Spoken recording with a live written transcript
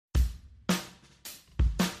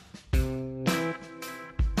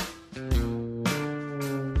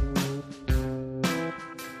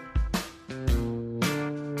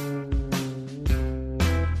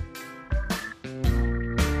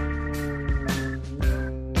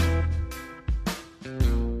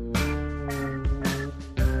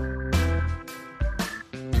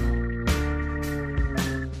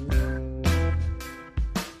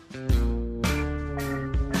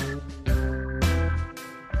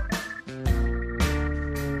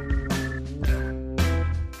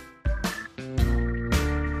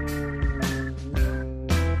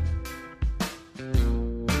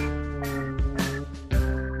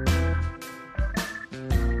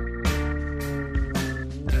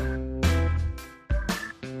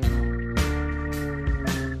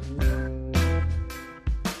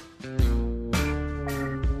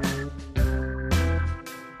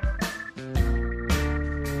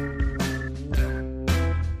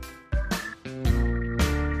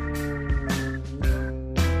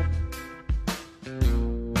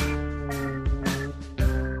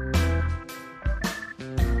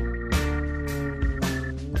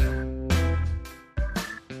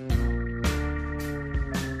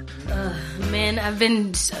man. I've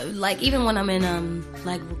been like, even when I'm in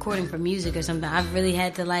like recording for music or something, I've really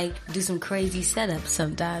had to like do some crazy setups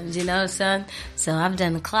sometimes, you know, son. So I've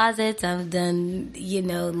done closets. I've done, you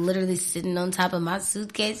know, literally sitting on top of my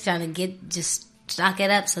suitcase trying to just stock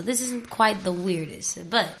it up. So this isn't quite the weirdest,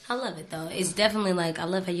 but I love it though. It's definitely like, I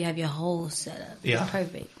love how you have your whole setup. Yeah. It's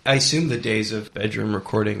perfect. I assume the days of bedroom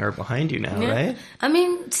recording are behind you now, right? I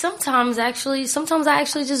mean, sometimes I actually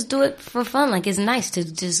just do it for fun. Like, it's nice to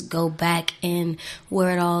just go back in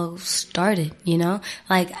where it all started, you know?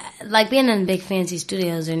 Like being in big fancy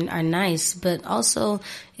studios are nice, but also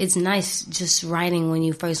it's nice just writing when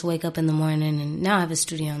you first wake up in the morning. And now I have a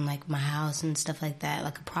studio in like my house and stuff like that,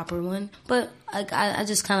 like a proper one. But I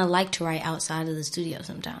just kind of like to write outside of the studio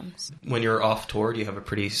sometimes. When you're off tour, do you have a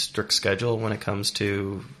pretty strict schedule when it comes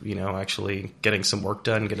to, you know, actually getting some work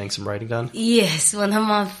done, getting some writing done? Yes, when I'm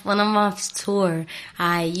off tour,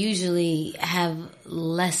 I usually have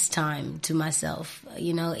less time to myself,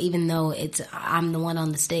 you know, even though I'm the one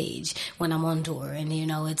on the stage when I'm on tour, and you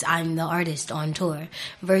know, I'm the artist on tour,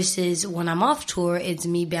 versus when I'm off tour, it's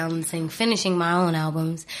me balancing finishing my own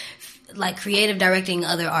albums, like creative directing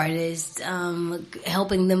other artists,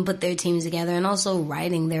 helping them put their teams together, and also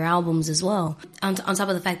writing their albums as well. On top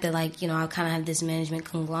of the fact that, like, you know, I kind of have this management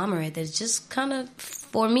conglomerate that's just kind of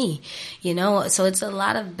for me, you know. So it's a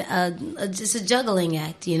lot of it's a juggling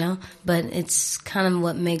act, you know. But it's kind of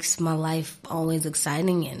what makes my life always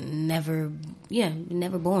exciting and never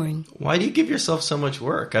boring. Why do you give yourself so much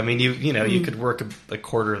work? I mean, you know, you could work a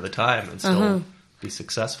quarter of the time and still be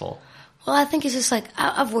successful. Well, I think it's just like,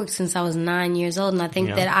 I've worked since I was 9 years old, and I think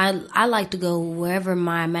that I like to go wherever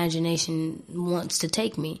my imagination wants to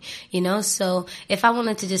take me, you know? So if I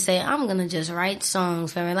wanted to just say, I'm going to just write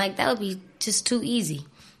songs for me, like, that would be just too easy.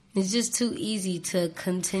 It's just too easy to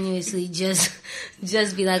continuously just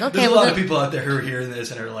be like, okay. There's a lot of people out there who are hearing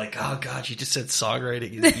this and are like, oh God, you just said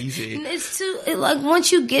songwriting is easy. It's like,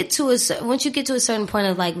 once you get to a certain point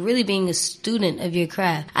of like really being a student of your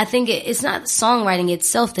craft, I think it's not songwriting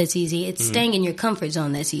itself that's easy. It's staying in your comfort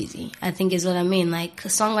zone that's easy, I think is what I mean. Like,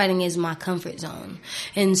 songwriting is my comfort zone.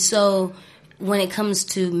 And so when it comes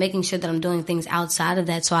to making sure that I'm doing things outside of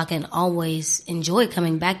that so I can always enjoy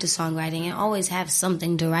coming back to songwriting and always have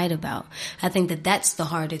something to write about, I think that that's the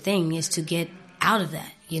harder thing, is to get out of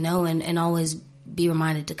that, you know, and always be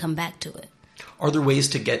reminded to come back to it. Are there ways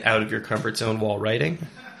to get out of your comfort zone while writing?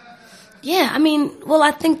 Yeah, I mean, well,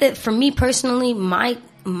 I think that for me personally, my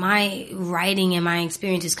writing and my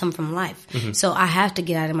experiences come from life. So I have to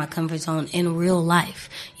get out of my comfort zone in real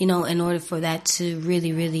life, you know, in order for that to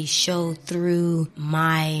really, really show through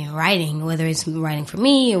my writing, whether it's writing for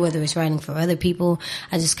me or whether it's writing for other people.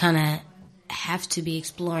 I just kind of have to be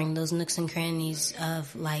exploring those nooks and crannies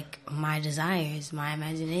of like my desires, my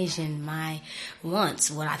imagination, my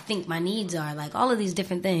wants, what I think my needs are, like all of these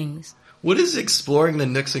different things. What is exploring the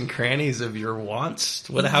nooks and crannies of your wants?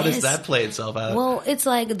 How does that play itself out? Well, it's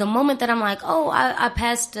like the moment that I'm like, oh, I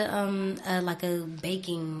passed like a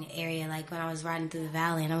baking area, like when I was riding through the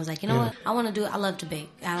valley, and I was like, you know what, I love to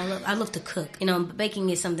bake. I love to cook. You know,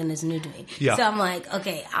 baking is something that's new to me. Yeah. So I'm like,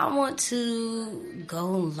 okay, I want to go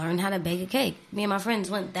learn how to bake a cake. Me and my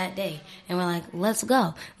friends went that day, and we're like, let's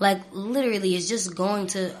go. Like, literally, it's just going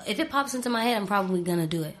to, if it pops into my head, I'm probably going to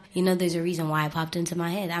do it. You know, there's a reason why it popped into my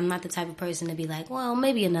head. I'm not the type of person to be like, well,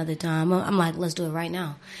 maybe another time. I'm like, let's do it right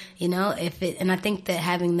now. You know, and I think that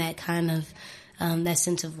having that kind of, that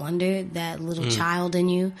sense of wonder, that little child in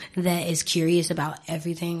you that is curious about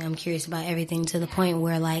everything. I'm curious about everything to the point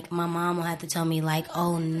where, like, my mom will have to tell me, like,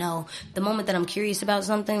 oh, no. The moment that I'm curious about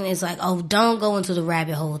something, it's like, oh, don't go into the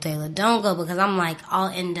rabbit hole, Taylor. Don't go, because I'm like, I'll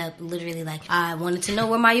end up literally like, I wanted to know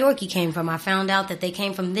where my Yorkie came from. I found out that they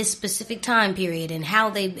came from this specific time period and how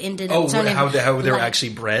they ended up turning. How they were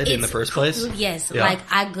actually bred in the first place? Yes. Yeah. Like,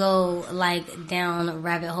 I go, like, down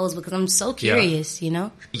rabbit holes because I'm so curious, you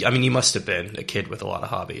know? I mean, you must have been a kid with a lot of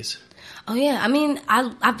hobbies. Oh, yeah. I mean,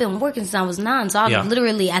 I've been working since I was 9, so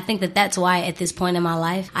I think that that's why at this point in my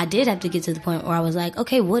life, I did have to get to the point where I was like,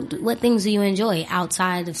 okay, what things do you enjoy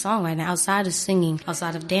outside of songwriting, outside of singing,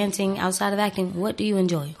 outside of dancing, outside of acting? What do you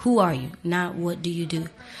enjoy? Who are you? Not what do you do?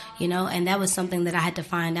 You know, and that was something that I had to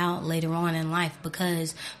find out later on in life,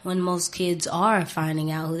 because when most kids are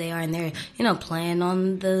finding out who they are and they're, you know, playing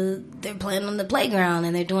on the playground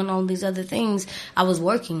and they're doing all these other things, I was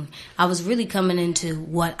working. I was really coming into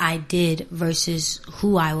what I did versus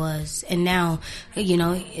who I was. And now, you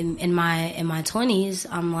know, in my 20s,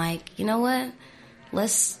 I'm like, you know what?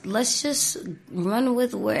 let's just run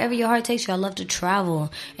with wherever your heart takes you. I love to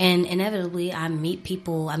travel, and inevitably I meet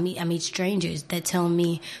people. I meet strangers that tell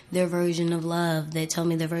me their version of love, that tell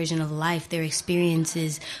me their version of life, their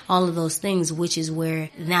experiences, all of those things. Which is where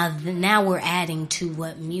now we're adding to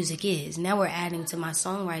what music is. Now we're adding to my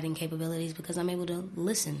songwriting capabilities because I'm able to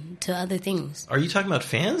listen to other things. Are you talking about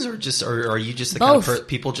fans, or are you just the Both. kind of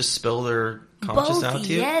people just spill their conscious out to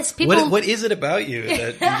you? Yes, people. What is it about you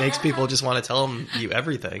that makes people just want to tell you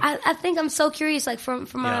everything? I think I'm so curious. Like for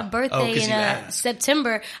my birthday 'cause in you ask.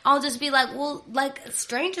 September, I'll just be like, well, like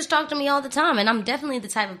strangers talk to me all the time, and I'm definitely the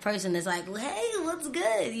type of person that's like, hey, what's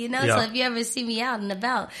good, you know? Yeah. So if you ever see me out and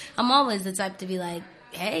about, I'm always the type to be like,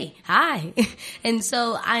 hey, hi. And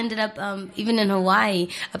so I ended up, even in Hawaii,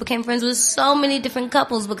 I became friends with so many different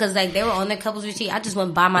couples because like they were on their couples retreat. I just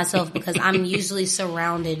went by myself because I'm usually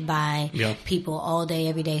surrounded by people all day,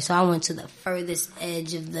 every day. So I went to the furthest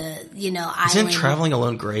edge of the, island. Isn't traveling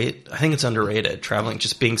alone great? I think it's underrated. Traveling,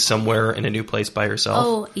 just being somewhere in a new place by yourself.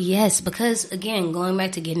 Oh, yes. Because again, going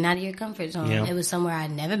back to getting out of your comfort zone, it was somewhere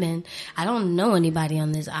I'd never been. I don't know anybody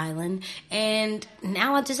on this island. And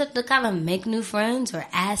now I just have to kind of make new friends or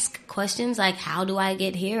ask questions like, how do I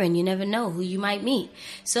get here? And you never know who you might meet.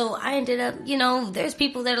 So I ended up, there's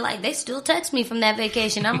people that are like, they still text me from that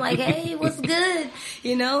vacation. I'm like, hey, what's good?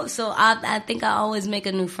 So I think I always make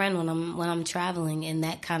a new friend when I'm traveling, and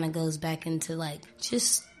that kind of goes back into like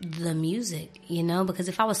just the music, because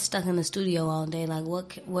if I was stuck in the studio all day, like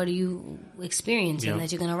what are you experiencing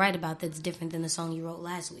that you're going to write about that's different than the song you wrote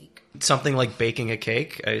last week? Something like baking a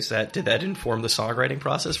cake, did that inform the songwriting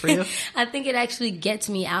process for you? I think it actually gets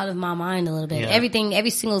me out of my mind a little bit. Every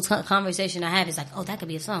single conversation I have is like, oh, that could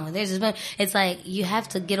be a song. There's this, it's like you have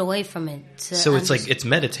to get away from it. So it's like it's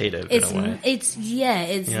meditative in a way. It's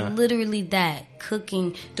literally that.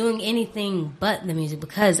 Cooking, doing anything but the music,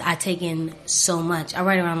 because I take in so much. I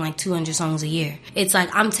write around like 200 songs a year. It's like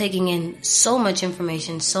I'm taking in so much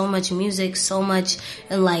information, so much music, so much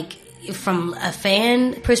like from a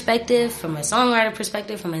fan perspective, from a songwriter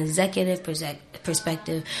perspective, from an executive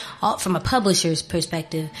perspective, from a publisher's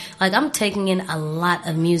perspective. Like I'm taking in a lot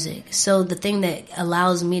of music. So the thing that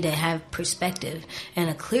allows me to have perspective and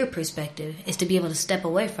a clear perspective is to be able to step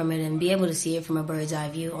away from it and be able to see it from a bird's eye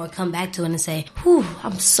view, or come back to it and say, whew,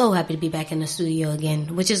 I'm so happy to be back in the studio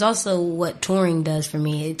again, which is also what touring does for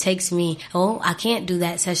me. It takes me, I can't do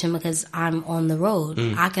that session because I'm on the road.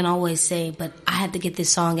 I can always say, but I have to get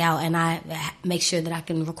this song out, and I make sure that I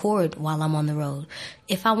can record while I'm on the road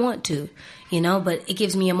if I want to, but it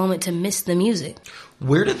gives me a moment to miss the music.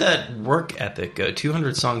 Where did that work ethic go?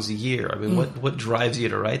 200 songs a year. I mean, what drives you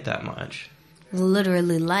to write that much?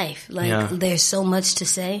 Literally life. There's so much to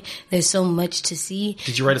say. There's so much to see.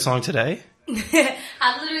 Did you write a song today?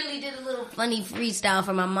 I literally did a little funny freestyle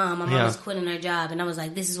for my mom. My mom was quitting her job, and I was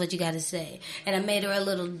like, this is what you got to say. And I made her a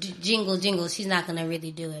little jingle. She's not going to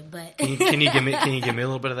really do it, but... Can you give me a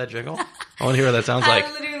little bit of that jingle? I want to hear what that sounds like.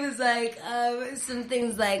 I literally was like, some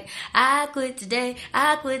things like, I quit today,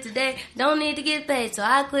 don't need to get paid, so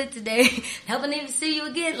I quit today, hope I never see you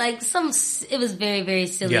again. Like it was very, very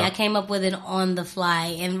silly. I came up with it on the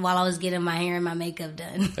fly, and while I was getting my hair and my makeup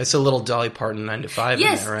done. It's a little Dolly Parton 9 to 5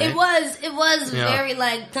 yes, in there, right? It was very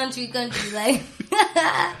like country, like...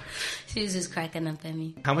 She was just cracking up at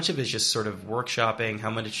me. How much of it is just sort of workshopping? How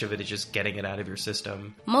much of it is just getting it out of your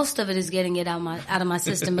system? Most of it is getting it out of my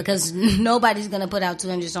system because nobody's going to put out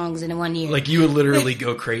 200 songs in 1 year. Like you would literally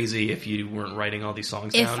go crazy if you weren't writing all these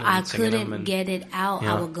songs down. If I couldn't get it out,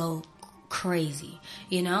 I would go crazy,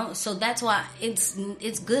 so that's why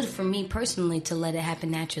it's good for me personally to let it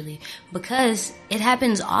happen naturally, because it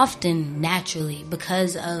happens often naturally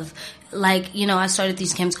because of I started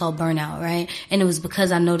these camps called Burnout, right? And it was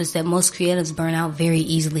because I noticed that most creatives burn out very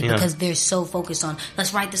easily because they're so focused on,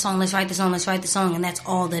 let's write the song, and that's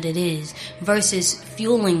all that it is, versus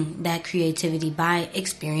fueling that creativity by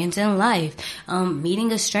experiencing life,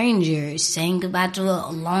 meeting a stranger, saying goodbye to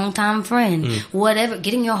a longtime friend, whatever,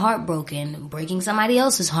 getting your heart broken, breaking somebody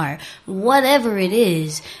else's heart, whatever it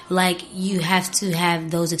is, you have to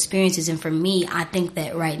have those experiences. And for me, I think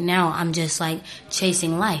that right now I'm just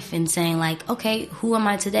chasing life and saying okay, who am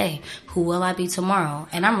I today? Who will I be tomorrow?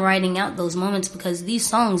 And I'm writing out those moments because these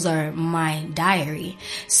songs are my diary.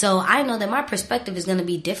 So I know that my perspective is going to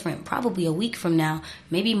be different probably a week from now,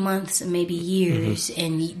 maybe months, maybe years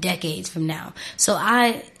and decades from now. So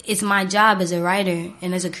it's my job as a writer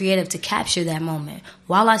and as a creative to capture that moment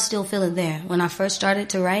while I still feel it there. When I first started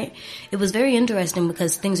to write, it was very interesting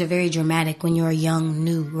because things are very dramatic when you're a young,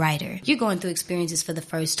 new writer. You're going through experiences for the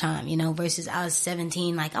first time, versus I was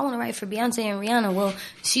 17, I want to write for Beyonce and Rihanna. Well,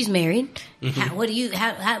 she's married. What do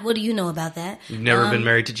you know about that? You've never been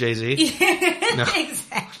married to Jay-Z? No.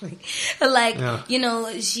 Exactly.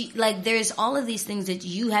 Like, there's all of these things that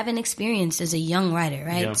you haven't experienced as a young writer,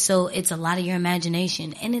 right? Yeah. So it's a lot of your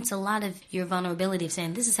imagination, and it's a lot of your vulnerability of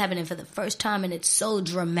saying, this is happening for the first time, and it's so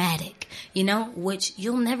dramatic, which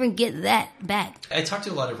you'll never get that back. I talk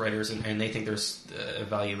to a lot of writers, and they think there's a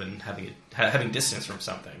value in having distance from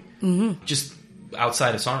something. Just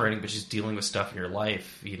outside of songwriting, but just dealing with stuff in your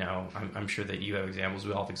life. I'm sure that you have examples.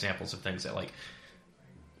 We all have examples of things that, like,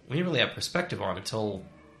 we didn't really have perspective on until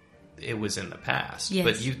it was in the past. Yes.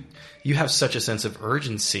 But you have such a sense of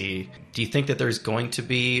urgency. Do you think that there's going to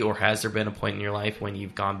be, or has there been a point in your life when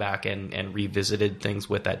you've gone back and revisited things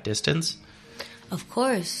with that distance? Of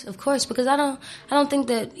course, because I don't think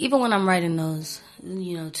that even when I'm writing those,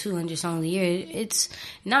 200 songs a year, it's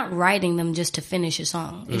not writing them just to finish a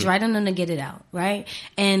song. It's writing them to get it out, right?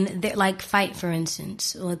 And like Fight, for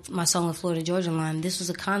instance, with my song with Florida Georgia Line, this was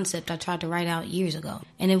a concept I tried to write out years ago,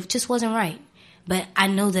 and it just wasn't right. But I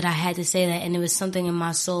know that I had to say that, and there was something in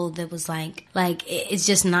my soul that was like it's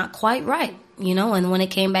just not quite right, And when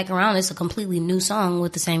it came back around, it's a completely new song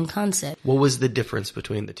with the same concept. What was the difference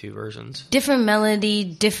between the two versions? Different melody,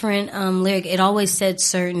 different lyric. It's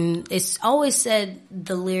always said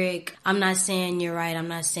the lyric, I'm not saying you're right, I'm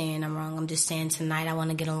not saying I'm wrong, I'm just saying tonight I want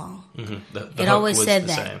to get along. The it always was said the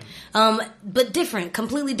that. Same. But different,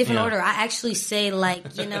 completely different order. I actually say like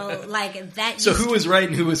that. So who was right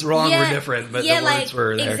and who was wrong were different, but the words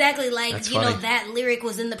were there. Exactly, That's funny. that lyric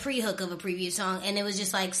was in the pre-hook of a previous song, and it was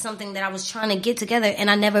just like something that I was trying to get together, and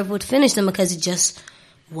I never would finish them because it just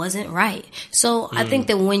wasn't right. So I think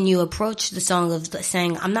that when you approach the song of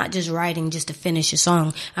saying, I'm not just writing just to finish a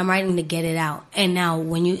song, I'm writing to get it out. And now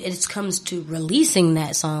when it comes to releasing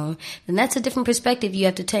that song, then that's a different perspective you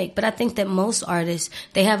have to take. But I think that most artists,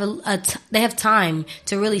 they have they have time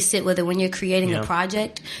to really sit with it when you're creating a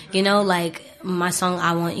project, like my song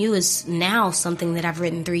I Want You is now something that I've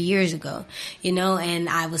written 3 years ago, and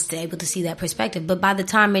I was able to see that perspective. But by the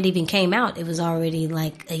time it even came out, it was already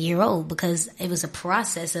like a year old because it was a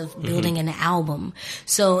process of building an album.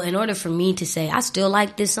 So in order for me to say I still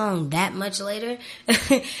like this song that much later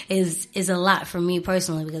is a lot for me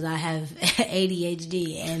personally, because I have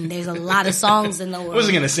ADHD and there's a lot of songs in the world. I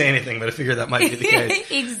wasn't going to say anything, but I figured that might be the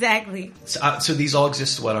case. Exactly. So these all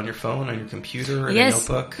exist, on your phone, on your computer, in a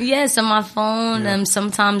notebook? Yes, on my phone.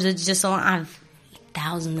 Sometimes it's just on. I've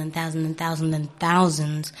thousands and thousands and thousands and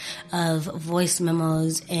thousands of voice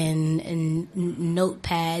memos and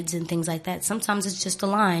notepads and things like that. Sometimes it's just a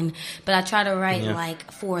line, but I try to write like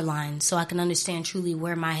 4 lines so I can understand truly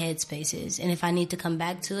where my headspace is. And if I need to come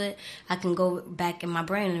back to it, I can go back in my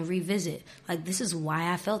brain and revisit. Like, this is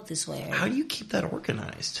why I felt this way. How do you keep that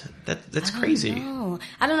organized? That's crazy.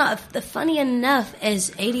 I don't know. Funny enough,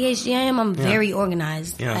 as ADHD I am, I'm very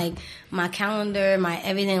organized. Yeah. Like, my calendar, my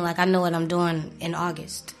everything, like I know what I'm doing in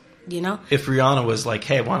August, If Rihanna was like,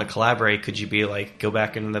 hey, I want to collaborate, could you be like, go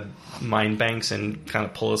back into the mind banks and kind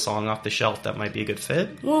of pull a song off the shelf that might be a good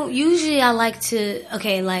fit? Well, usually I like to,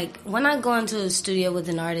 like when I go into a studio with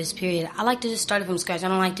an artist, period, I like to just start it from scratch. I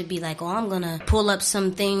don't like to be like, I'm going to pull up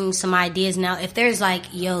some things, some ideas. Now, if there's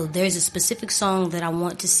like, there's a specific song that I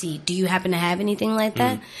want to see, do you happen to have anything like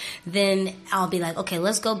that? Then I'll be like, okay,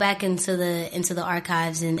 let's go back into the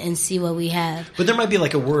archives and see what we have. But there might be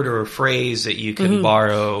like a word or a phrase that you can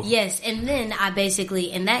borrow. Yes, and then I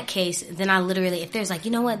basically, in that case, then I literally, if there's like,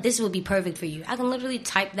 this would be perfect for you, I can literally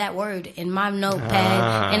type that word in my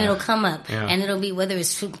notepad and it'll come up. Yeah. And it'll be, whether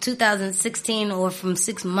it's from 2016 or from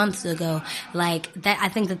 6 months ago, like that. I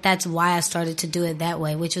think that's why I started to do it that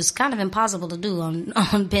way, which was kind of impossible to do on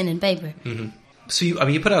pen and paper. Mm-hmm. So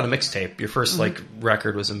you put out a mixtape. Your first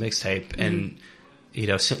record was a mixtape, and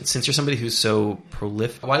since you're somebody who's so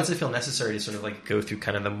prolific, why does it feel necessary to sort of like go through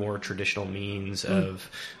kind of the more traditional means of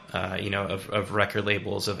record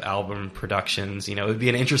labels, of album productions? It would be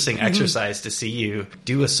an interesting exercise to see you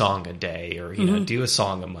do a song a day, or do a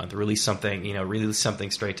song a month, release something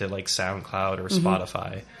straight to like SoundCloud or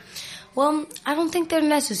Spotify. Well, I don't think they're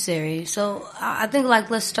necessary. So I think, like,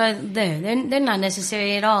 let's start there. They're not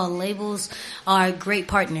necessary at all. Labels are great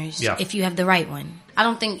partners if you have the right one. I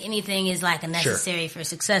don't think anything is like a necessary for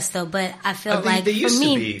success, though. But I feel like they for used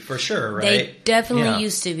me, to be, for sure, right? They definitely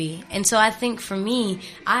used to be. And so I think for me,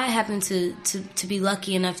 I happen to be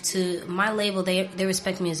lucky enough to, my label, they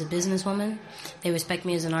respect me as a businesswoman. They respect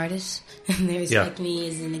me as an artist. And they respect me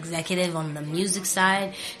as an executive on the music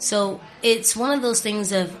side. So it's one of those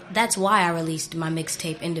things of, that's why I released my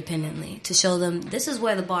mixtape independently, to show them this is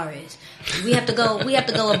where the bar is. We have to go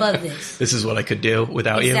above this. This is what I could do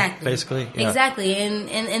without you, basically. Yeah. Exactly.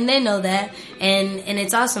 and they know that, and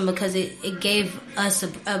it's awesome because it gave us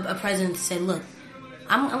a precedent to say, look,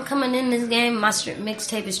 I'm coming in this game. My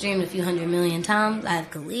mixtape is streamed a few 100 million times. I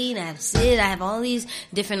have Khalid, I have Sid, I have all these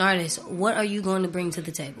different artists. What are you going to bring to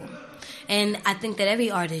the table? And I think that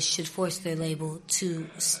every artist should force their label to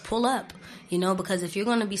pull up, because if you're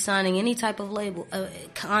going to be signing any type of label,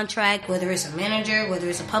 contract, whether it's a manager, whether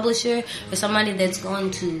it's a publisher, or somebody that's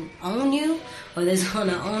going to own you, or that's going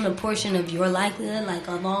to own a portion of your livelihood, like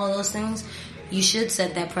of all those things, you should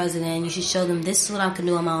set that precedent. You should show them this is what I can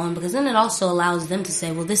do on my own, because then it also allows them to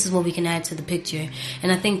say, well, this is what we can add to the picture. And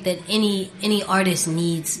I think that any artist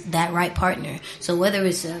needs that right partner. So whether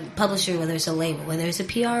it's a publisher, whether it's a label, whether it's a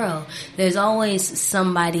PRO, there's always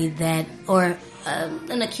somebody that, or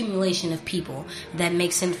an accumulation of people that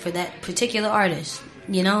makes sense for that particular artist.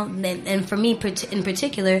 And for me in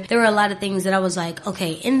particular, there were a lot of things that I was like,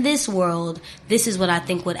 okay, in this world, this is what I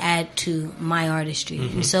think would add to my artistry.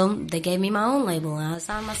 Mm-hmm. And so they gave me my own label, and I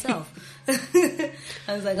signed myself. I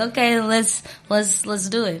was like, okay, let's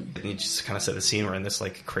do it. And you just kind of set the scene. We're in this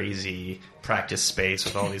like crazy practice space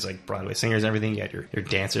with all these like Broadway singers and everything. You had your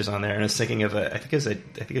dancers on there, and I was thinking of I think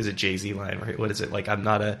it was a Jay-Z line, right? What is it, like, I'm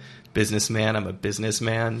not a businessman, I'm a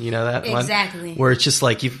businessman, that one? Exactly. Where it's just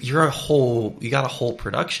like you got a whole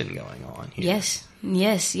production going on here.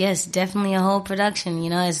 Yes, definitely a whole production.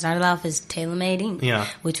 It started off as Taylor Made Inc.,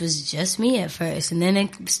 which was just me at first, and then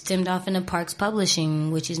it stemmed off into Parks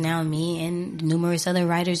Publishing, which is now me and numerous other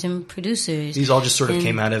writers and producers. These all just sort of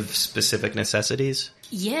came out of specific necessities?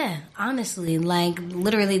 Yeah, honestly, like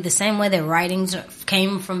literally the same way that writings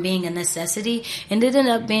came from being a necessity, and it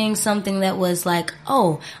ended up being something that was like,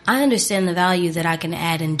 oh, I understand the value that I can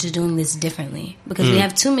add into doing this differently, because we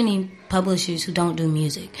have too many publishers who don't do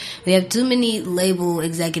music. We have too many label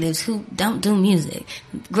executives who don't do music.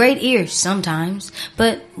 Great ears sometimes,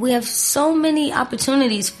 but we have so many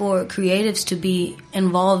opportunities for creatives to be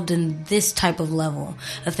involved in this type of level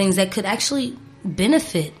of things that could actually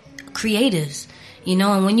benefit creatives.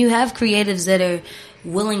 And when you have creatives that are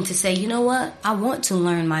willing to say, you know what, I want to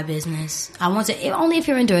learn my business. I want to, only if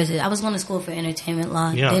you're interested. I was going to school for entertainment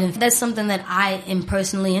law. Yeah. And that's something that I am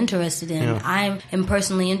personally interested in. Yeah. I am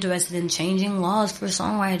personally interested in changing laws for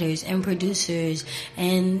songwriters and producers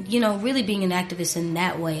and, really being an activist in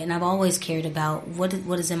that way. And I've always cared about what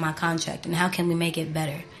is in my contract and how can we make it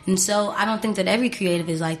better. And so I don't think that every creative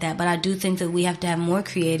is like that, but I do think that we have to have more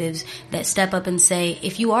creatives that step up and say,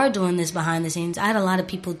 if you are doing this behind the scenes, I had a lot of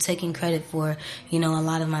people taking credit for, a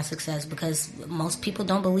lot of my success, because most people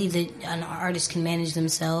don't believe that an artist can manage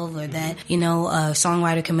themselves or that, a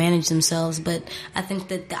songwriter can manage themselves. But I think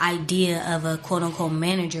that the idea of a quote unquote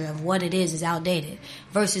manager of what it is outdated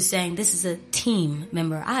versus saying this is a team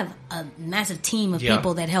member. I have a massive team of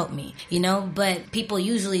people that help me, but people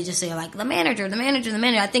usually just say like the manager.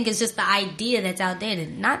 I think it's just the idea that's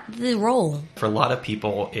outdated, not the role. For a lot of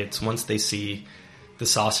people, it's once they see the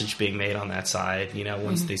sausage being made on that side,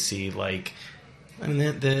 once they see like, I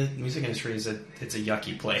mean, the music industry it's a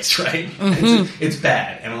yucky place, right? Mm-hmm. It's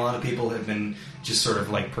bad, and a lot of people have been just sort of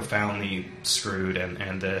like profoundly screwed,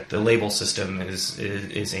 and the label system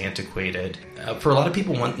is antiquated. For a lot of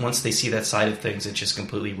people, once they see that side of things, it just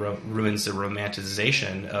completely ruins the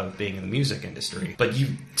romanticization of being in the music industry. But you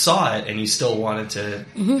saw it, and you still wanted to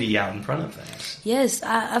be out in front of things. Yes,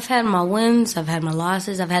 I've had my wins, I've had my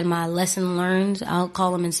losses, I've had my lesson learned. I'll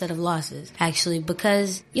call them instead of losses, actually,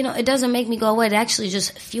 because, it doesn't make me go away. It actually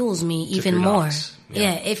just fuels me even more.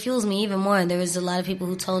 Yeah, it fuels me even more. There was a lot of people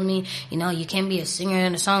who told me, you can't be a singer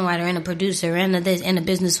and a songwriter and a producer and a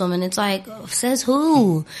businesswoman. It's like, says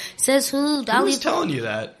who? Who's telling you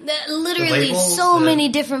that? Literally, many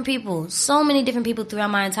different people throughout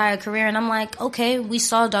my entire career. And I'm like, okay, we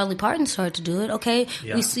saw Dolly Parton start to do it. Okay,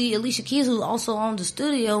 we see Alicia Keys, who also owned a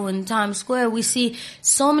studio in Times Square. We see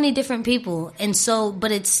so many different people. And so,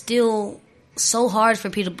 but it's still so hard for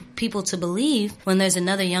people to believe when there's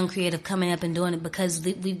another young creative coming up and doing it, because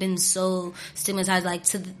we've been so stigmatized, like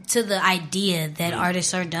to the idea that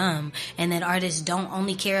artists are dumb and that artists don't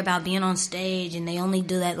only care about being on stage and they only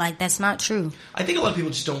do that. Like, that's not true. I think a lot of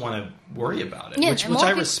people just don't want to worry about it, which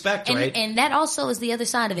I respect, right? And that also is the other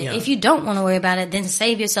side of it. Yeah. If you don't want to worry about it, then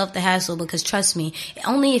save yourself the hassle, because trust me,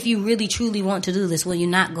 only if you really truly want to do this will you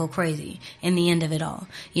not go crazy in the end of it all.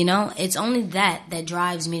 It's only that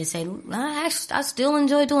drives me to say, I still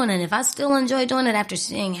enjoy doing it. If I still enjoy doing it after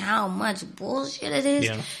seeing how much bullshit it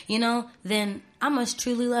is, then I must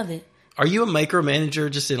truly love it. Are you a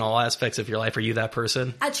micromanager just in all aspects of your life? Are you that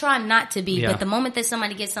person? I try not to be, Yeah. but the moment that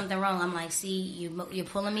somebody gets something wrong, I'm like, see, you're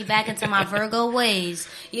pulling me back into my Virgo ways.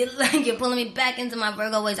 You're pulling me back into my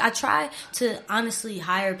Virgo ways. I try to honestly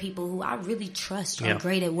hire people who I really trust are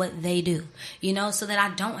great at what they do, so that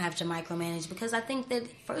I don't have to micromanage, because I think that,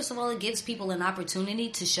 first of all, it gives people an opportunity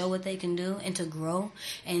to show what they can do and to grow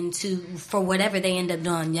and for whatever they end up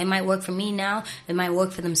doing. They might work for me now. They might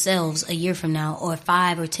work for themselves a year from now or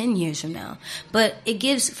 5 or 10 years from now. But it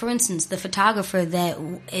gives, for instance, the photographer that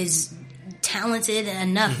is talented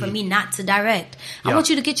enough for me not to direct. I want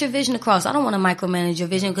you to get your vision across. I don't want to micromanage your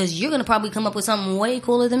vision, because you're going to probably come up with something way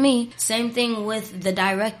cooler than me. Same thing with the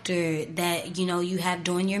director that, you have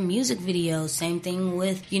doing your music videos. Same thing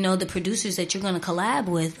with, the producers that you're going to collab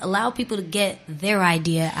with. Allow people to get their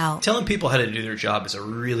idea out. Telling people how to do their job is a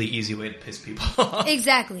really easy way to piss people off.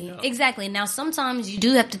 Exactly. Now, sometimes you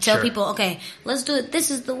do have to tell people, okay, let's do it. This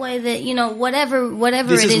is the way that, whatever this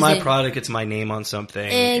it is. This is my product. It's my name on something.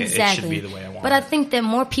 Exactly. It should be the way I want But I think that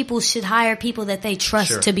more people should hire people that they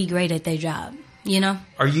trust to be great at their job,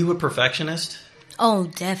 Are you a perfectionist? Oh,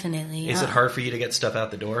 definitely. Is it hard for you to get stuff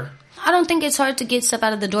out the door? I don't think it's hard to get stuff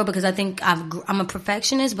out of the door, because I think I'm a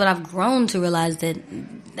perfectionist, but I've grown to realize that,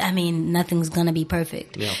 nothing's going to be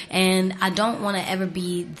perfect. Yeah. And I don't want to ever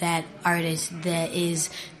be that artist that is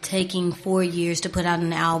taking 4 years to put out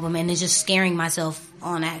an album and is just scaring myself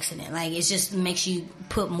on accident. Like, it just makes you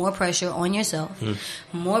put more pressure on yourself,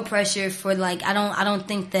 more pressure for, I don't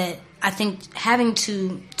think that, I think having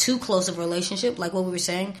too close of a relationship, like what we were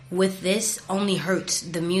saying, with this only hurts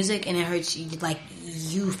the music, and it hurts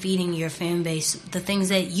you feeding your fan base the things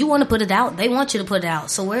that you want to put it out. They want you to put it out.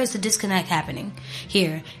 So where is the disconnect happening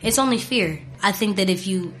here? It's only fear. I think that if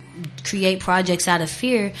you create projects out of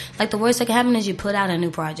fear, the worst that can happen is you put out a new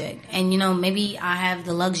project. And, maybe I have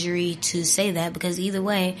the luxury to say that, because either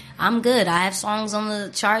way, I'm good. I have songs on the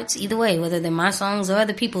charts either way, whether they're my songs or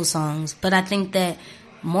other people's songs. But I think that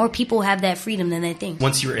more people have that freedom than they think.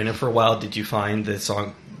 Once you were in it for a while, did you find the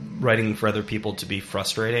song writing for other people to be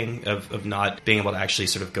frustrating, of not being able to actually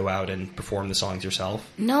sort of go out and perform the songs yourself?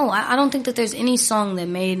 No, I don't think that there's any song that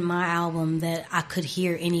made my album that I could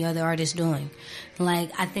hear any other artist doing.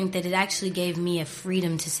 I think that it actually gave me a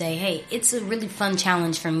freedom to say, hey, it's a really fun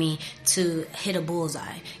challenge for me to hit a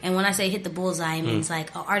bullseye. And when I say hit the bullseye, it means an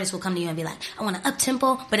artist will come to you and be like, I want an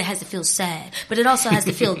up-tempo, but it has to feel sad. But it also has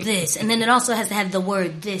to feel this. And then it also has to have the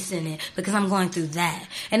word this in it, because I'm going through that.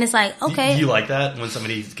 And it's like, okay. You like that when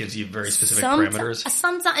somebody gives you very specific parameters?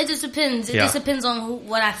 Sometimes it just depends. It just depends on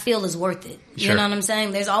what I feel is worth it. You know what I'm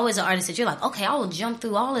saying? There's always an artist that you're like, okay, I will jump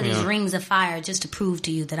through all of these rings of fire just to prove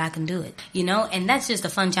to you that I can do it. And that's just a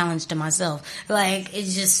fun challenge to myself.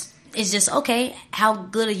 It's just okay, how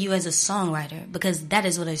good are you as a songwriter? Because that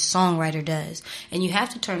is what a songwriter does. And you have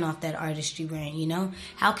to turn off that artistry brain,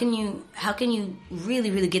 How can you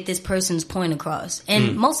really, really get this person's point across?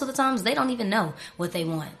 And most of the times they don't even know what they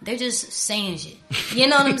want. They're just saying shit. You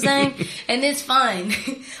know what I'm saying? And it's fine.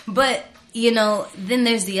 But then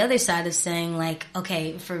there's the other side of saying,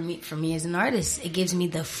 okay, for me as an artist, it gives me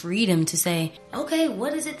the freedom to say, okay,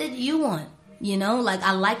 what is it that you want?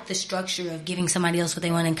 I like the structure of giving somebody else what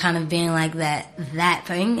they want and kind of being like that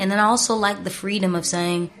thing. And then I also like the freedom of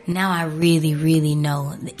saying, now I really, really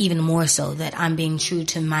know, even more so, that I'm being true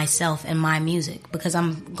to myself and my music, because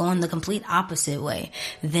I'm going the complete opposite way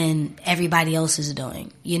than everybody else is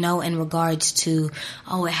doing, in regards to,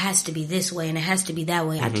 it has to be this way and it has to be that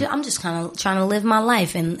way. I'm just kind of trying to live my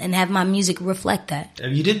life and have my music reflect that.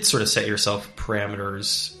 You did sort of set yourself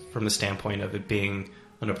parameters from the standpoint of it being,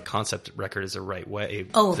 I don't know if concept record is the right way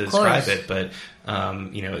to describe it, but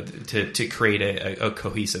to create a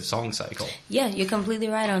cohesive song cycle. Yeah, you're completely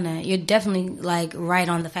right on that. You're definitely right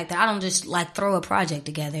on the fact that I don't just throw a project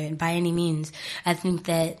together by any means. I think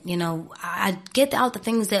that I get out the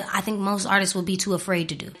things that I think most artists will be too afraid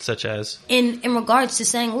to do. Such as in regards to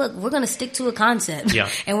saying, look, we're going to stick to a concept,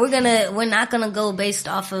 and we're not going to go based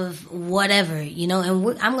off of whatever, and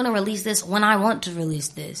I'm going to release this when I want to release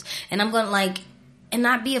this, and I'm going to and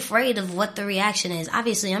not be afraid of what the reaction is.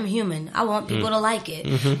 Obviously, I'm human. I want people to like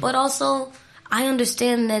it. But also, I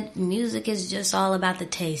understand that music is just all about the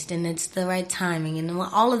taste, and it's the right timing, and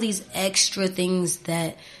all of these extra things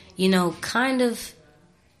that, kind of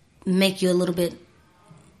make you a little bit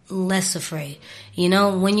less afraid.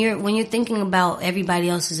 When you're thinking about everybody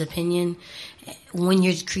else's opinion, when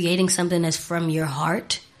you're creating something that's from your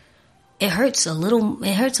heart, it hurts a little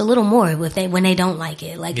more when they don't like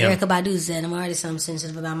it. Erykah Badu said, I'm an artist, I'm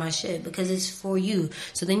sensitive about my shit, because it's for you.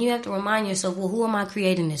 So then you have to remind yourself, well, who am I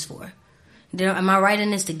creating this for? Am I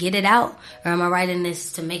writing this to get it out, or am I writing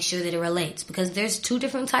this to make sure that it relates? Because there's two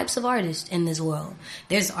different types of artists in this world.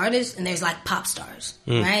 There's artists and there's like pop stars,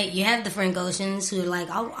 right? You have the Frank Oceans who are like,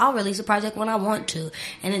 I'll release a project when I want to,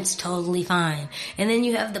 and it's totally fine. And then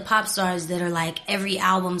you have the pop stars that are like, every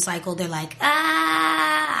album cycle, they're like,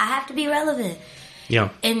 I have to be relevant. Yeah.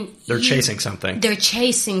 And they're chasing something. They're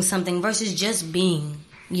chasing something versus just being.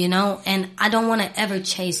 You know, and I don't want to ever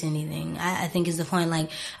chase anything. I think is the point. Like,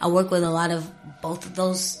 I work with a lot of both of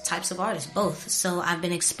those types of artists, both. So I've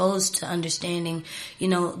been exposed to understanding, you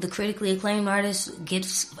know, the critically acclaimed artists get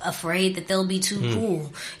afraid that they'll be too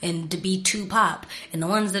cool and to be too pop. And the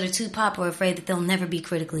ones that are too pop are afraid that they'll never be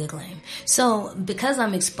critically acclaimed. So because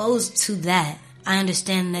I'm exposed to that, I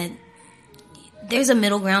understand that there's a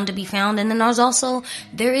middle ground to be found, and then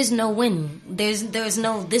there is no win. There's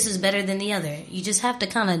no this is better than the other. You just have to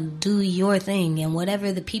kind of do your thing, and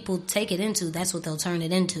whatever the people take it into, that's what they'll turn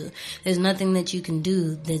it into. There's nothing that you can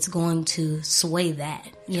do that's going to sway that,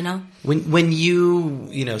 you know? When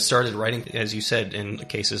you started writing, as you said, in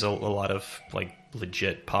cases a lot of like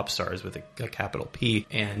legit pop stars with a capital P,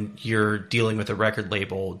 and you're dealing with a record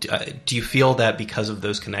label, do you feel that because of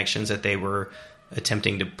those connections that they were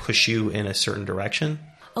attempting to push you in a certain direction?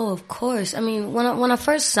 Oh, of course. I mean, when I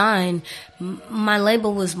first signed, my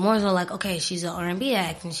label was more so like, okay, she's an R&B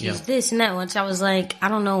act and she's this and that. Which I was like, I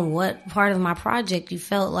don't know what part of my project you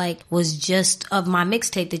felt like was just of my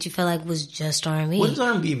mixtape that you felt like was just R&B. What does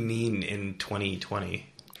R&B mean in 2020?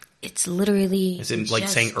 It's literally... Is it like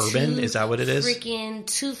saying urban? Is that what it is?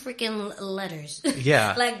 Two freaking letters.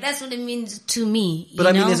 Yeah. Like, that's what it means to me. But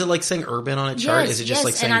I mean, is it like saying urban on a chart? Yes, is it just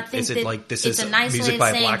like saying, is it like this is nice music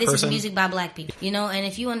by a black person? This is music by black people. You know, and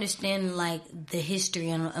if you understand like the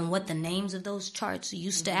history and what the names of those charts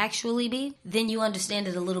used to actually be, then you understand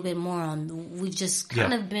it a little bit more. We've just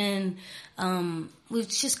kind of been,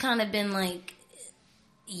 like,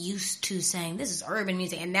 used to saying this is urban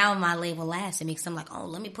music, and now my label laughs at me because I'm like, oh,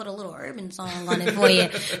 let me put a little urban song on it for you,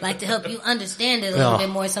 like to help you understand it a little bit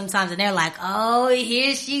more sometimes. And they're like, oh,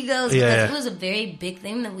 here she goes, because it was a very big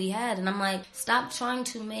thing that we had. And I'm like, stop trying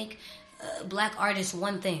to make black artists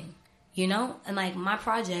one thing, you know? And like my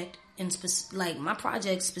project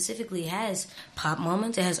specifically has pop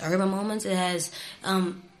moments, it has urban moments, it has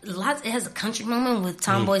it has a country moment with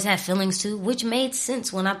Tomboys Have Feelings Too, which made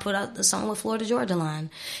sense when I put out the song with Florida Georgia Line.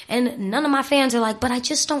 And none of my fans are like, but I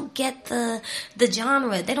just don't get the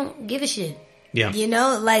genre. They don't give a shit. Yeah. You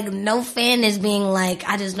know, like no fan is being like,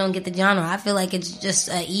 I just don't get the genre. I feel like it's just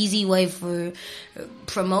an easy way for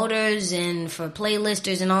promoters and for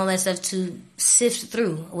playlisters and all that stuff to sift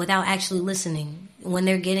through without actually listening when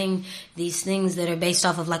they're getting these things that are based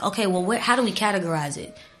off of like, okay, well, how do we categorize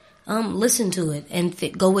it? Listen to it and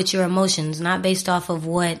go with your emotions, not based off of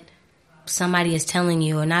what somebody is telling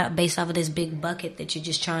you, or not based off of this big bucket that you're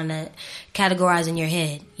just trying to categorize in your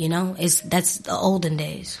head. You know, that's the olden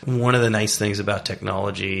days. One of the nice things about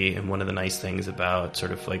technology, and one of the nice things about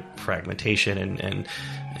sort of like fragmentation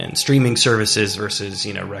and streaming services versus,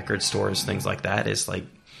 you know, record stores, things like that, is like,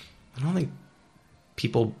 I don't think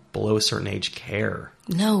people below a certain age care.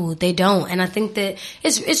 No, they don't. And I think that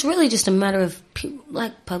it's really just a matter of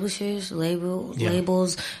like publishers, labels,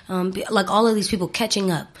 like all of these people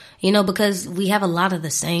catching up, you know, because we have a lot of the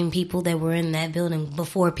same people that were in that building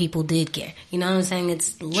before people did care. You know what I'm saying?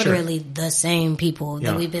 It's literally the same people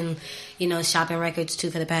that we've been, you know, shopping records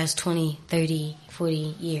to for the past 20, 30, 40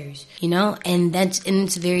 years, you know? And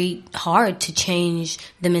it's very hard to change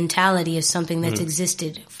the mentality of something that's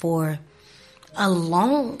existed for a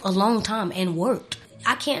long time and worked.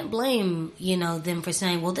 I can't blame, you know, them for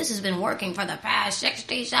saying, well, this has been working for the past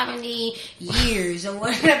 60, 70 years or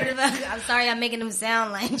whatever. I'm sorry, I'm making them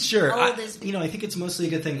sound like old. You know, I think it's mostly a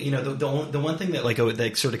good thing. You know, the one thing that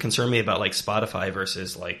that sort of concerned me about like Spotify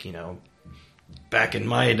versus like, you know, back in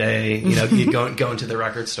my day, you know, you go into the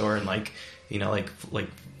record store and like, you know, like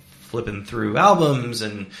flipping through albums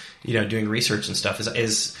and, you know, doing research and stuff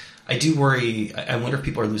is I do worry. I wonder if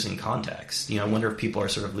people are losing context. You know, I wonder if people are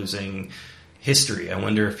sort of losing history. I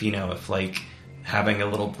wonder if, you know, if like having a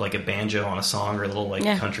little like a banjo on a song or a little like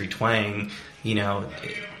country twang, you know,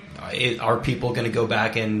 are people going to go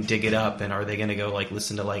back and dig it up, and are they going to go like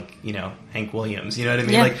listen to like, you know, Hank Williams? You know what I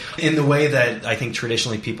mean? Like in the way that I think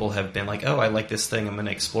traditionally people have been like, oh, I like this thing, I'm going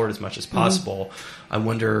to explore it as much as possible. I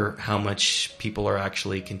wonder how much people are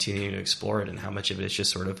actually continuing to explore it, and how much of it is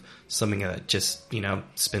just sort of something that just, you know,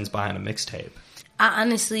 spins by on a mixtape.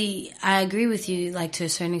 I agree with you, like, to a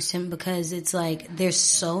certain extent, because it's like there's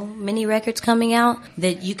so many records coming out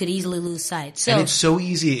that you could easily lose sight. So, and it's so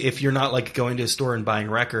easy if you're not like going to a store and buying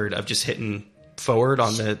a record of just hitting forward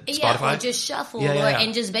on the Spotify? Or just shuffle,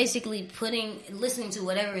 and just basically listening to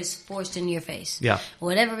whatever is forced in your face. Yeah.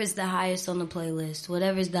 Whatever is the highest on the playlist,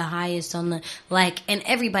 whatever is the highest on the, and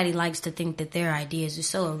everybody likes to think that their ideas are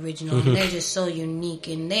so original, and they're just so unique,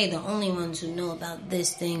 and they're the only ones who know about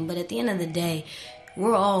this thing. But at the end of the day,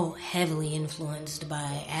 we're all heavily influenced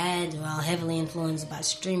by ads. We're all heavily influenced by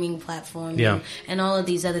streaming platforms and all of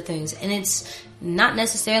these other things. And it's not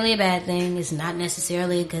necessarily a bad thing. It's not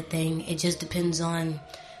necessarily a good thing. It just depends on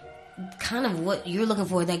kind of what you're looking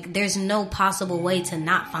for. Like, there's no possible way to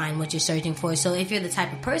not find what you're searching for. So if you're the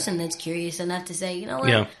type of person that's curious enough to say, you know what,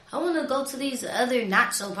 I want to go to these other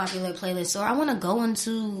not so popular playlists, or I want to go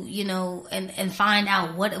into, and find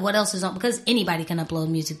out what else is on, because anybody can upload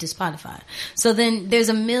music to Spotify. So then there's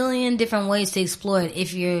a million different ways to explore it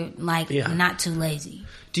if you're not too lazy.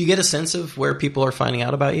 Do you get a sense of where people are finding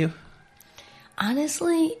out about you?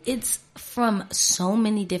 Honestly, it's from so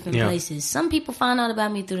many different places. Some people find out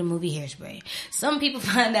about me through the movie Hairspray. Some people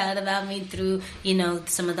find out about me through,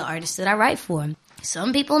 some of the artists that I write for.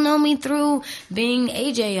 Some people know me through being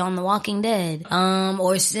AJ on The Walking Dead,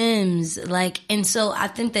 or Sims, and so I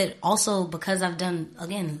think that also because I've done,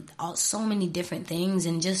 again, so many different things,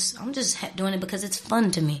 and I'm just doing it because it's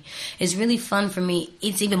fun to me. It's really fun for me.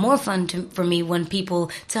 It's even more fun for me when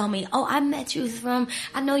people tell me, oh, I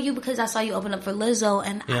know you because I saw you open up for Lizzo,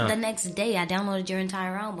 and the next day I downloaded your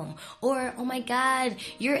entire album. Or, oh my God,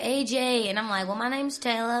 you're AJ. And I'm like, well, my name's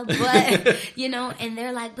Taylor, but, and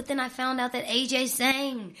they're like, but then I found out that AJ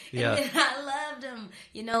sang. Yeah. And I loved him.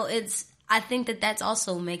 I think that's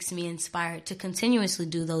also makes me inspired to continuously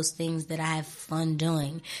do those things that I have fun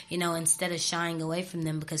doing, instead of shying away from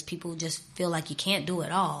them because people just feel like you can't do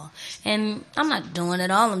it all. And I'm not doing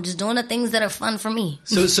it all. I'm just doing the things that are fun for me.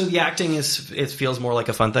 So the acting it feels more like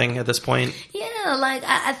a fun thing at this point? Yeah,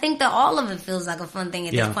 I think that all of it feels like a fun thing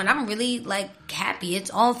at this point. I'm really happy. It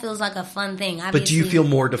all feels like a fun thing. Obviously, but do you feel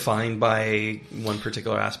more defined by one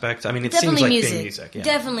particular aspect? I mean, it seems like being music. Yeah.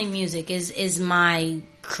 Definitely music is my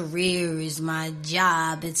career, is my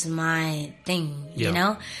job, it's my thing,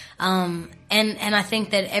 and I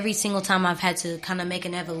think that every single time I've had to kind of make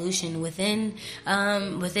an evolution within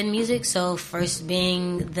music. So first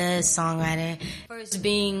being the songwriter, first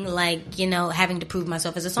being having to prove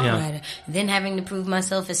myself as a songwriter, then having to prove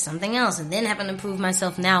myself as something else, and then having to prove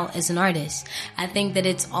myself now as an artist. I think that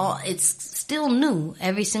it's still new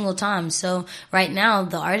every single time. So right now,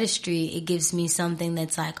 the artistry, it gives me something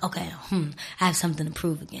that's like, okay, I have something to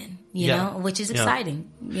prove again, you know, which is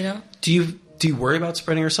exciting, Do you worry about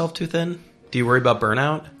spreading yourself too thin? Do you worry about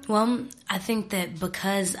burnout? Well, I think that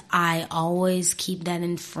because I always keep that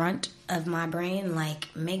in front of my brain,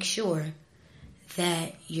 make sure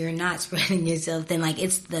that you're not spreading yourself thin.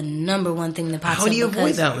 It's the number one thing that pops up. How do you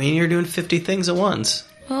avoid that? I mean, you're doing 50 things at once.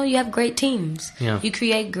 Well, you have great teams. Yeah. You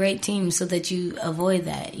create great teams so that you avoid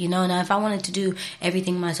that. Now if I wanted to do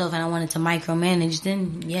everything myself and I wanted to micromanage,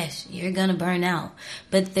 then yes, you're going to burn out.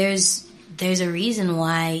 But there's a reason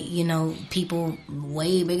why, people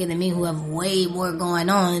way bigger than me who have way more going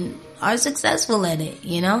on are successful at it,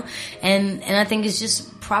 And I think it's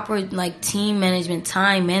just proper, team management,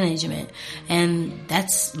 time management. And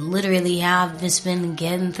that's literally how I've just been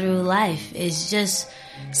getting through life. It's just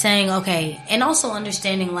saying, okay, and also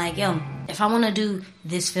understanding, if I want to do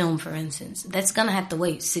this film, for instance, that's going to have to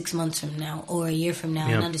wait 6 months from now or a year from now,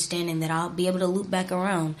 and understanding that I'll be able to loop back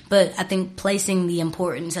around. But I think placing the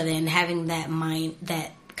importance of it and having that mind,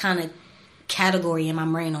 that kind of category in my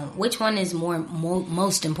brain on which one is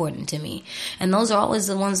most important to me. And those are always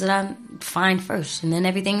the ones that I find first. And then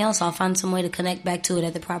everything else, I'll find some way to connect back to it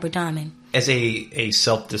at the proper timing. As a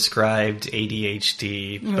self-described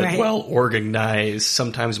ADHD, but well-organized,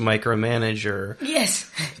 sometimes micromanager.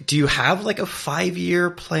 Yes. Do you have a 5-year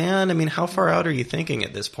plan? I mean, how far out are you thinking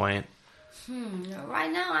at this point?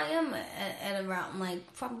 Right now, I am at around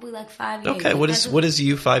probably 5 years. Okay, what does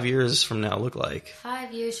you 5 years from now look like?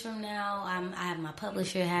 5 years from now, I have my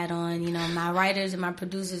publisher hat on. My writers and my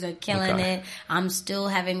producers are killing it. I'm still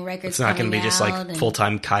having records. It's not going to be just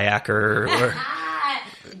full-time kayaker or.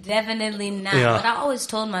 Definitely not. Yeah. But I always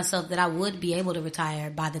told myself that I would be able to retire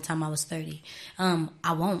by the time I was 30.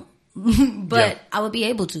 I won't. But I would be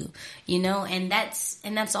able to, and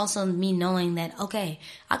that's also me knowing that, okay,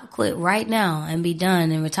 I could quit right now and be done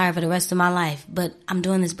and retire for the rest of my life, but I'm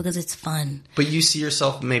doing this because it's fun. But you see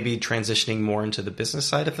yourself maybe transitioning more into the business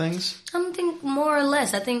side of things? I don't think think more or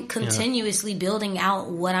less. I think continuously building out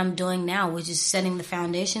what I'm doing now, which is setting the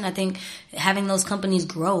foundation. I think having those companies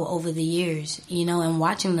grow over the years, and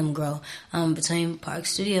watching them grow. Between Park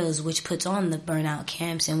Studios, which puts on the burnout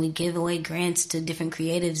camps, and we give away grants to different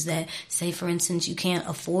creatives that, say, for instance, you can't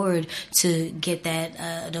afford to get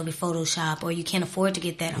that Adobe Photoshop, or you can't afford to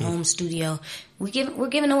get that home studio. We're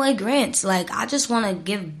giving away grants. Like, I just want to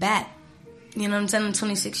give back. You know what I'm saying? I'm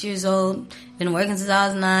 26 years old. Been working since I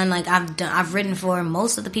was 9. Like, I've written for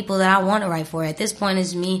most of the people that I want to write for. At this point,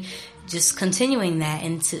 it's me just continuing that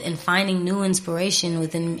and finding new inspiration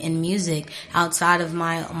in music outside of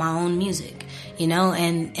my own music.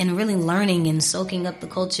 And really learning and soaking up the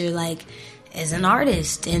culture, like, as an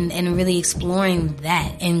artist, and really exploring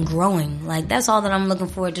that and growing. Like, that's all that I'm looking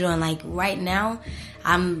forward to doing. Like, right now,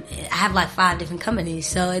 I have like 5 different companies,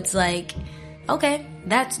 so it's like, okay,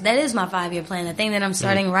 that is my 5-year plan. The thing that I'm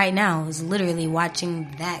starting right now is literally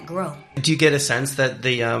watching that grow. Do you get a sense that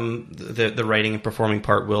the writing and performing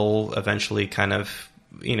part will eventually kind of,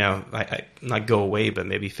 not go away, but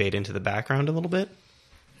maybe fade into the background a little bit?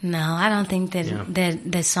 No, I don't think that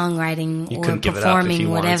songwriting or performing,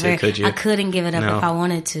 whatever, I couldn't give it up if I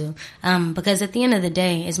wanted to. Because at the end of the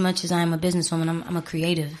day, as much as I'm a businesswoman, I'm a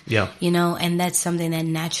creative. Yeah. And that's something that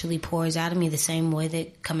naturally pours out of me the same way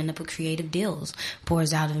that coming up with creative deals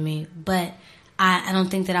pours out of me. But I don't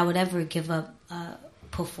think that I would ever give up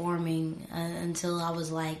performing until I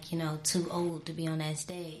was like, too old to be on that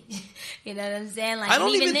stage. You know what I'm saying? Like, I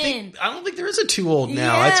don't think there is a too old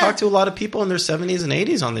now. Yeah. I talk to a lot of people in their 70s and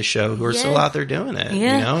 80s on this show who are still out there doing it.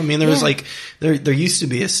 Yeah. I mean, there was like there used to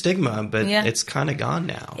be a stigma, but it's kind of gone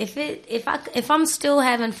now. If I'm still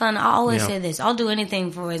having fun, I always say this: I'll do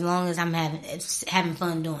anything for as long as I'm having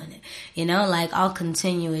fun doing it. Like, I'll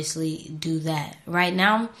continuously do that. Right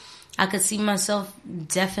now, I could see myself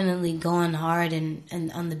definitely going hard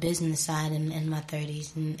and on the business side in my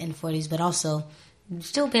 30s and 40s, but also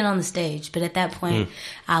still being on the stage. But at that point,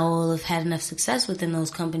 I will have had enough success within those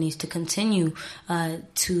companies to continue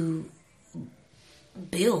to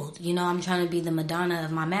build. I'm trying to be the Madonna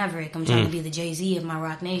of my Maverick. I'm trying to be the Jay-Z of my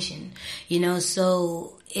Rock Nation.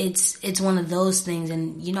 So it's one of those things,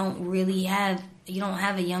 and you don't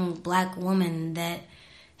have a young black woman that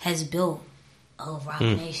has built a Rock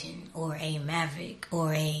Nation or a Maverick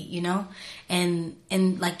or and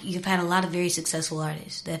like, you've had a lot of very successful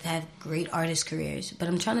artists that have great artist careers, but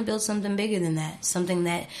I'm trying to build something bigger than that, something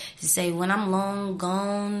that to say when I'm long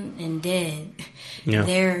gone and dead,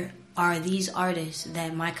 there are these artists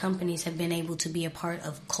that my companies have been able to be a part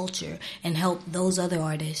of culture and help those other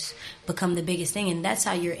artists become the biggest thing. And that's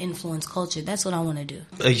how you influence culture. That's what I want to do.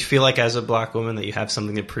 You feel like as a black woman that you have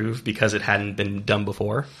something to prove because it hadn't been done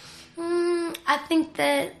before? I think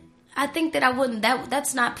that I wouldn't.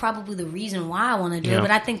 That's not probably the reason why I want to do it, but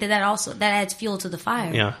I think that adds fuel to the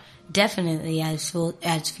fire. Yeah, definitely adds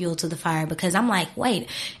fuel to the fire, because I'm like, wait,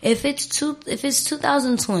 if it's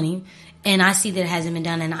 2020 and I see that it hasn't been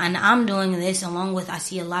done, and I'm doing this along with, I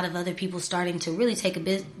see a lot of other people starting to really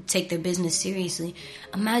take their business seriously.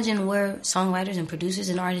 Imagine where songwriters and producers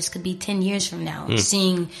and artists could be 10 years from now,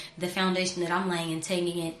 seeing the foundation that I'm laying and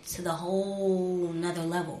taking it to the whole nother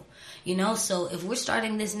level. So if we're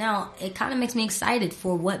starting this now, it kind of makes me excited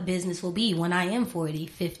for what business will be when I am 40,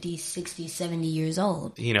 50, 60, 70 years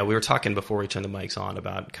old. We were talking before we turned the mics on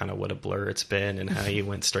about kind of what a blur it's been and how you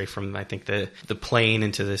went straight from, I think, the plane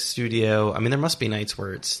into the studio. I mean, there must be nights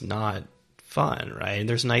where it's not fun, right? And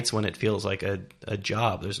there's nights when it feels like a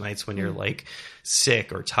job. There's nights when you're like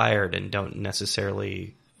sick or tired and don't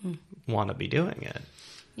necessarily want to be doing it.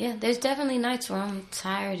 Yeah, there's definitely nights where I'm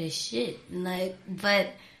tired as shit. But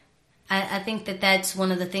I think that that's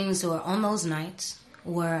one of the things where on those nights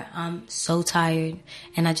where I'm so tired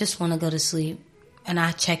and I just want to go to sleep, and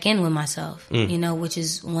I check in with myself, which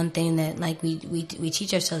is one thing that, like, we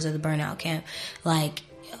teach ourselves at the burnout camp, like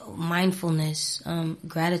mindfulness,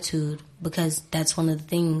 gratitude, because that's one of the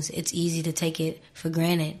things. It's easy to take it for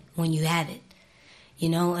granted when you have it.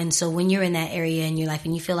 And so when you're in that area in your life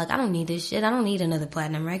and you feel like, I don't need this shit, I don't need another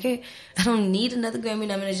platinum record, I don't need another Grammy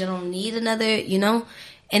nomination, I don't need another,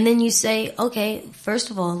 and then you say, okay, first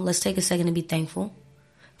of all, let's take a second to be thankful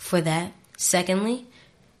for that. Secondly,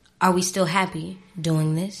 are we still happy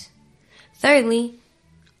doing this? Thirdly,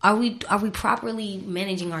 are we properly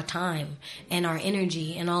managing our time and our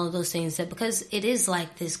energy and all of those things? Because it is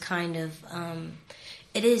like this kind of,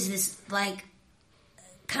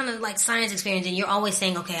 kind of like science experience, and you're always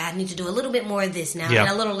saying, okay, I need to do a little bit more of this now Yeah.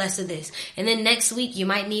 and a little less of this. And then next week you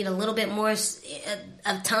might need a little bit more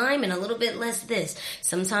of time and a little bit less this.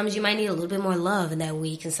 Sometimes you might need a little bit more love in that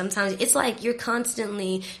week. And sometimes it's like you're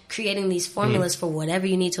constantly creating these formulas for whatever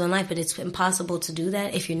you need to in life, but it's impossible to do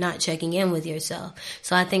that if you're not checking in with yourself.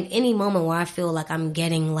 So I think any moment where I feel like I'm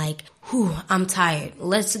getting like, whew, I'm tired,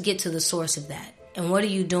 let's get to the source of that. And what are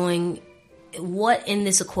you doing? What in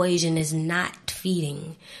this equation is not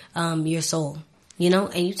feeding your soul, you know,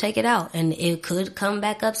 and you take it out, and it could come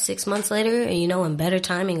back up 6 months later, you know, in better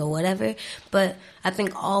timing or whatever. But I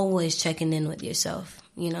think always checking in with yourself,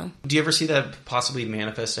 you know. Do you ever see that possibly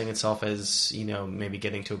manifesting itself as, you know, maybe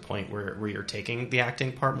getting to a point where you're taking the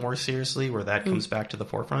acting part more seriously, where that comes back to the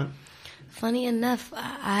forefront? Funny enough,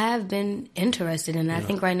 I have been interested in it. I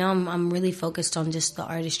think right now I'm really focused on just the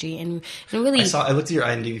artistry and really. I looked at your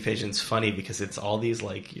IMDb page, and it's funny because it's all these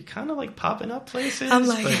like, you're kind of like popping up places, I'm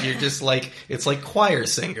like, but you're just like, it's like choir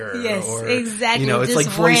singer. Yes, or, exactly. You know, it's just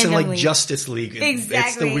like voicing randomly. like Justice League. Exactly.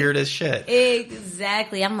 It's the weirdest shit.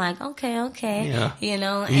 Exactly. I'm like, okay. Yeah. You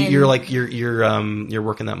know, and you're like you're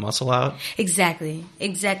working that muscle out. Exactly.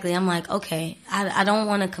 I'm like, okay, I don't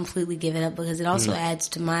want to completely give it up, because it also adds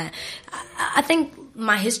to I think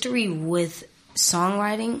my history with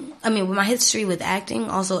songwriting, my history with acting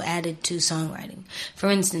also added to songwriting. For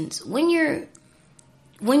instance, when you're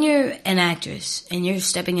an actress and you're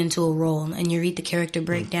stepping into a role and you read the character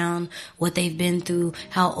breakdown, what they've been through,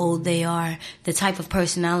 how old they are, the type of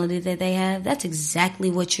personality that they have, that's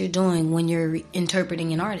exactly what you're doing when you're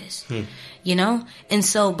interpreting an artist. You know? And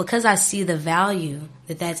so because I see the value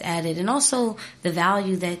that's added, and also the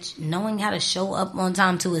value that knowing how to show up on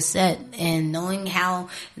time to a set and knowing how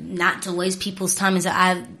not to waste people's time,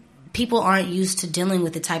 people aren't used to dealing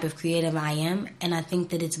with the type of creative I am, and I think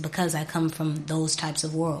that it's because I come from those types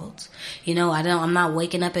of worlds. You know, I'm not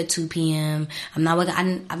waking up at 2 p.m. I've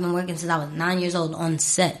been working since I was 9 years old on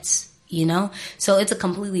sets. You know? So it's a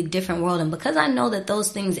completely different world. And because I know that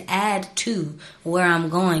those things add to where I'm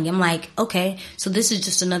going, I'm like, okay, so this is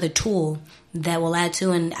just another tool that will add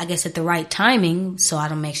to, and I guess at the right timing, so I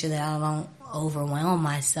don't make sure that I don't overwhelm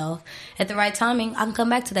myself. At the right timing, I can come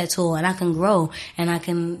back to that tool and I can grow, and I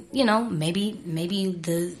can, you know, maybe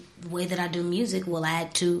the way that I do music will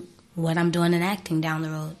add to what I'm doing in acting down the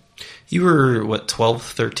road. You were, 12,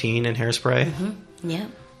 13 in Hairspray? Mm-hmm. Yeah.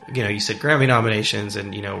 You know, you said Grammy nominations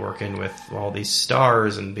and, you know, working with all these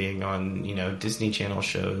stars and being on, you know, Disney Channel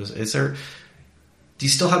shows. Do you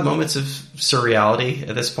still have moments of surreality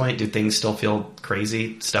at this point? Do things still feel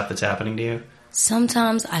crazy, stuff that's happening to you?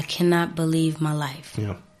 Sometimes I cannot believe my life.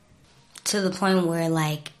 Yeah. To the point where,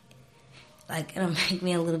 like it'll make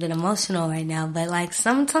me a little bit emotional right now, but, like,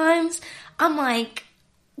 sometimes I'm like,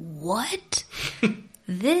 what?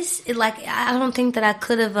 I don't think that I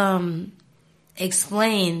could have,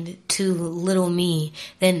 explained to little me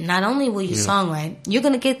that not only will you songwrite, you're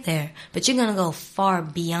going to get there, but you're going to go far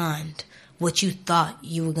beyond what you thought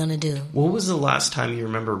you were going to do. What was the last time you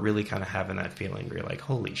remember really kind of having that feeling where you're like,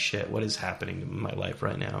 holy shit, what is happening in my life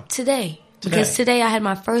right now? Today. Because today I had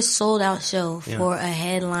my first sold out show for a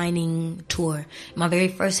headlining tour, my very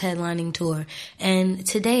first headlining tour. And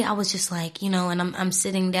today I was just like, you know, and I'm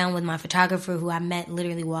sitting down with my photographer who I met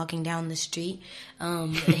literally walking down the street.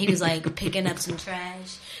 He was like picking up some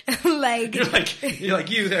trash. You're like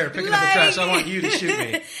you there picking up the trash. I want you to shoot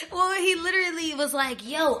me. Well, he literally was like,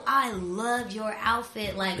 yo, I love your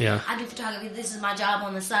outfit. Like, I do photography. This is my job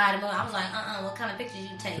on the side. And I was like, what kind of pictures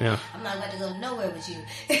you take? Yeah. I'm not about to go nowhere with you.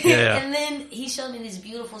 And then he showed me these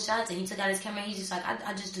beautiful shots, and he took out his camera. He's just like,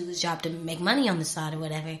 I just do this job to make money on the side or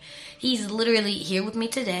whatever. He's literally here with me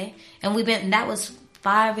today, and that was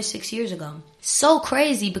 5 or 6 years ago. So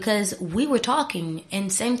crazy, because we were talking,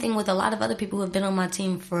 and same thing with a lot of other people who have been on my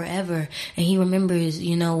team forever. And he remembers,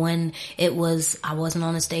 you know, when I wasn't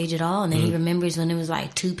on the stage at all, and then he remembers when it was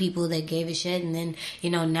like 2 people that gave a shit, and then,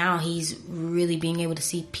 you know, now he's really being able to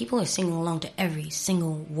see people are singing along to every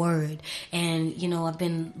single word. And, you know, I've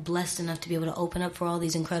been blessed enough to be able to open up for all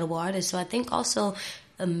these incredible artists. So I think also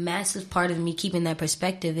a massive part of me keeping that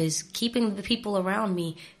perspective is keeping the people around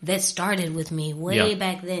me that started with me way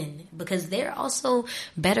back then, because they're also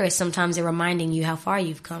better at sometimes at reminding you how far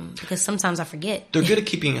you've come, because sometimes I forget. They're good at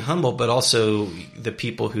keeping you humble, but also the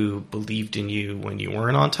people who believed in you when you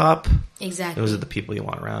weren't on top. Exactly. Those are the people you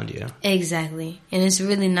want around you. Exactly. And it's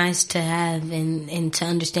really nice to have and to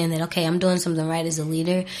understand that, okay, I'm doing something right as a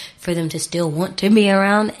leader, for them to still want to be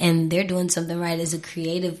around, and they're doing something right as a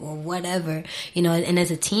creative or whatever, you know, and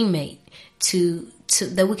as a teammate to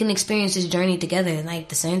that we can experience this journey together. Like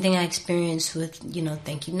the same thing I experienced with,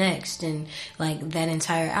 Thank You Next, and like that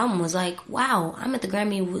entire album was like, wow, I'm at the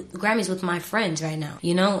Grammys with my friends right now,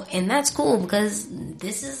 and that's cool because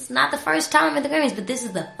this is not the first time at the Grammys, but this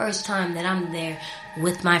is the first time that I'm there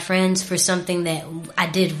with my friends for something that I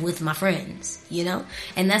did with my friends,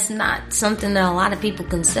 and that's not something that a lot of people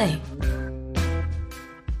can say.